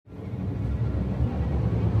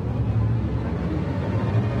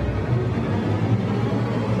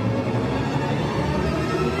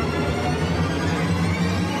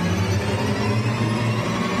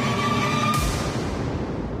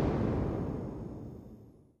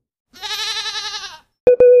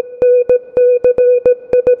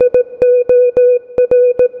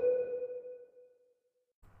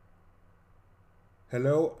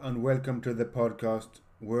Hello and welcome to the podcast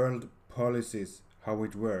World Policies How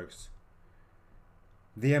It Works.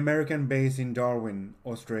 The American base in Darwin,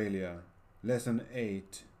 Australia. Lesson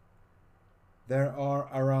 8. There are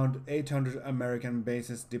around 800 American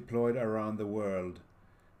bases deployed around the world,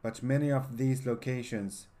 but many of these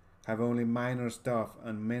locations have only minor staff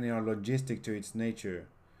and many are logistic to its nature,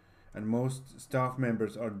 and most staff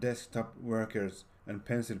members are desktop workers and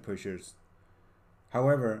pencil pushers.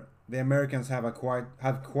 However, the Americans have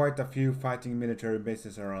quite a few fighting military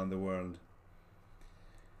bases around the world.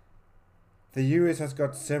 The US has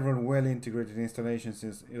got several well integrated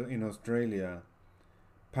installations in Australia.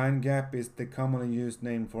 Pine Gap is the commonly used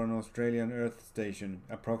name for an Australian Earth station,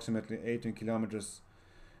 approximately 18 kilometers,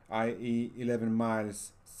 i.e., 11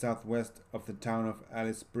 miles southwest of the town of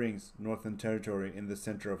Alice Springs, Northern Territory, in the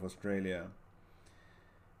centre of Australia.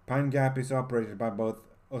 Pine Gap is operated by both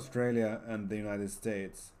Australia and the United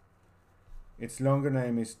States. Its longer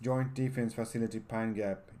name is Joint Defence Facility Pine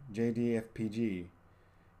Gap, JDFPG.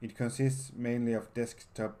 It consists mainly of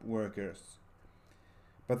desktop workers.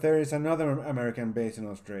 But there is another American base in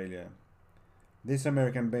Australia. This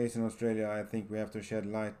American base in Australia I think we have to shed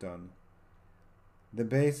light on. The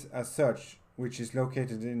base as such, which is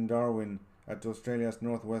located in Darwin at Australia's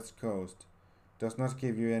northwest coast, does not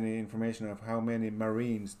give you any information of how many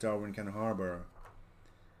Marines Darwin can harbour.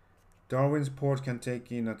 Darwin's port can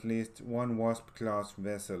take in at least one Wasp-class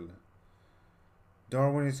vessel.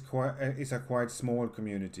 Darwin is a quite small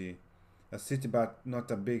community, a city but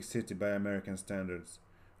not a big city by American standards,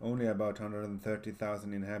 only about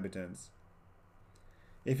 130,000 inhabitants.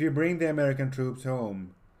 If you bring the American troops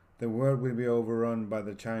home, the world will be overrun by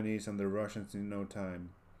the Chinese and the Russians in no time,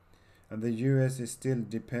 and the US is still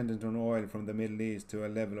dependent on oil from the Middle East to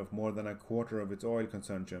a level of more than a quarter of its oil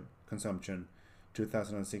consumption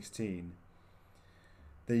 2016.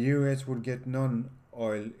 The US would get none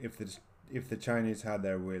oil if the Chinese had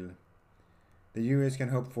their will. The US can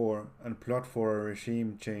hope for and plot for a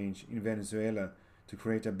regime change in Venezuela to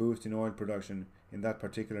create a boost in oil production in that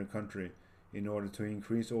particular country in order to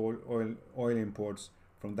increase oil imports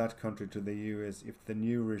from that country to the US if the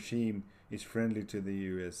new regime is friendly to the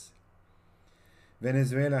US.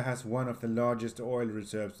 Venezuela has one of the largest oil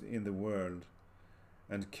reserves in the world,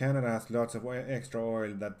 and Canada has lots of extra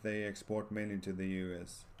oil that they export mainly to the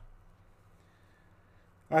US.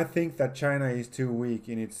 I think that China is too weak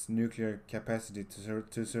in its nuclear capacity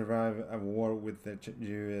to survive a war with the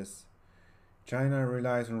US. China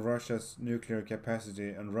relies on Russia's nuclear capacity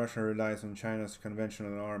and Russia relies on China's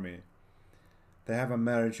conventional army. They have a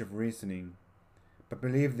marriage of reasoning. But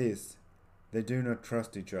believe this, they do not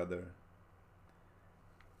trust each other.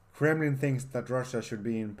 Kremlin thinks that Russia should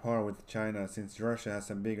be in par with China since Russia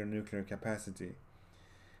has a bigger nuclear capacity.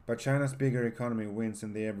 But China's bigger economy wins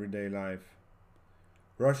in the everyday life.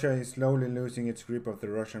 Russia is slowly losing its grip of the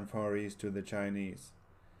Russian Far East to the Chinese.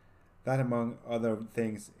 That, among other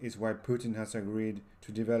things, is why Putin has agreed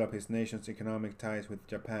to develop his nation's economic ties with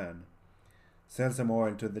Japan. Sell some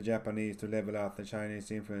oil to the Japanese to level out the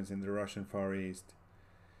Chinese influence in the Russian Far East.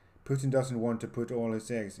 Putin doesn't want to put all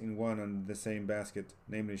his eggs in one and the same basket,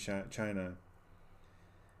 namely China.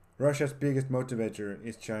 Russia's biggest motivator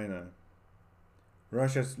is China.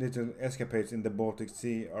 Russia's little escapades in the Baltic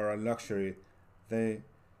Sea are a luxury they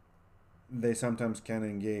sometimes can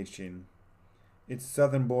engage in. Its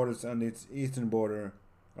southern borders and its eastern border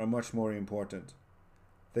are much more important.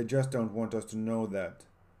 They just don't want us to know that.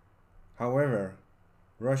 However,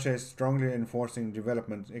 Russia is strongly enforcing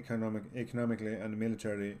development economically and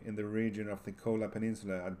militarily in the region of the Kola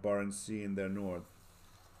Peninsula at Barents Sea in their north.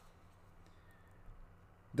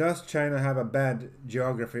 Does China have a bad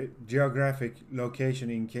geographic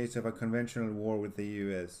location in case of a conventional war with the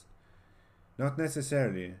US? Not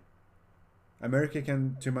necessarily. America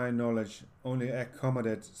can, to my knowledge, only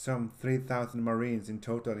accommodate some 3,000 Marines in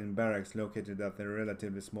total in barracks located at the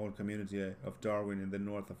relatively small community of Darwin in the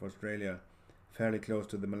north of Australia, fairly close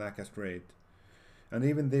to the Malacca Strait. And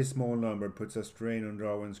even this small number puts a strain on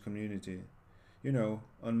Darwin's community. You know,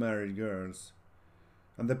 unmarried girls.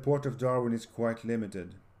 And the port of Darwin is quite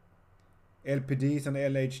limited. LPDs and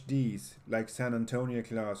LHDs, like San Antonio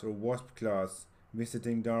class or Wasp class,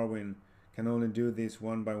 visiting Darwin can only do this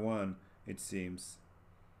one by one, it seems.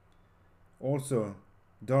 Also,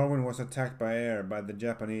 Darwin was attacked by air by the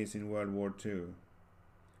Japanese in World War II.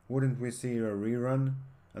 Wouldn't we see a rerun?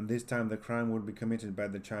 And this time the crime would be committed by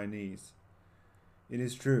the Chinese. It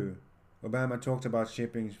is true, Obama talked about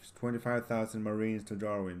shipping 25,000 Marines to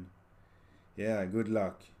Darwin. Yeah, good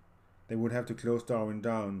luck. They would have to close Darwin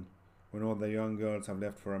down when all the young girls have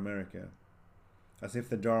left for America. As if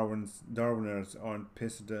the Darwiners aren't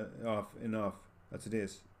pissed off enough as it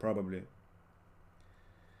is, probably.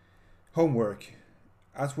 Homework.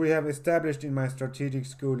 As we have established in my strategic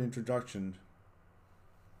school introduction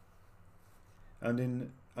and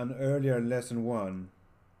in an earlier lesson 1,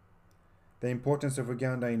 the importance of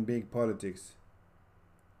Uganda in big politics.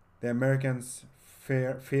 The Americans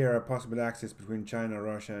fear a possible axis between China,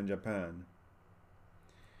 Russia and Japan.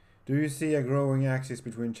 Do you see a growing axis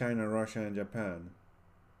between China, Russia and Japan?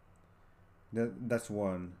 That's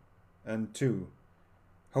 1. And 2,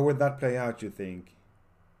 how would that play out, you think?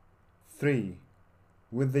 3,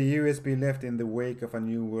 would the US be left in the wake of a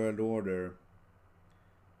new world order?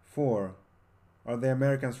 4, are the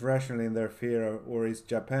Americans rational in their fear, or is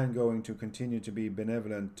Japan going to continue to be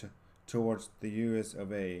benevolent towards the US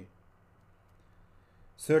of A?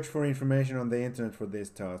 Search for information on the internet for this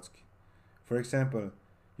task. For example,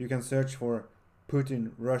 you can search for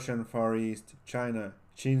Putin, Russian Far East, China,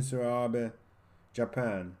 Shinzo Abe,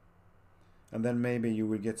 Japan, and then maybe you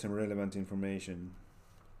will get some relevant information.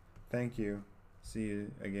 Thank you. See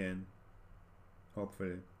you again.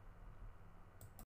 Hopefully.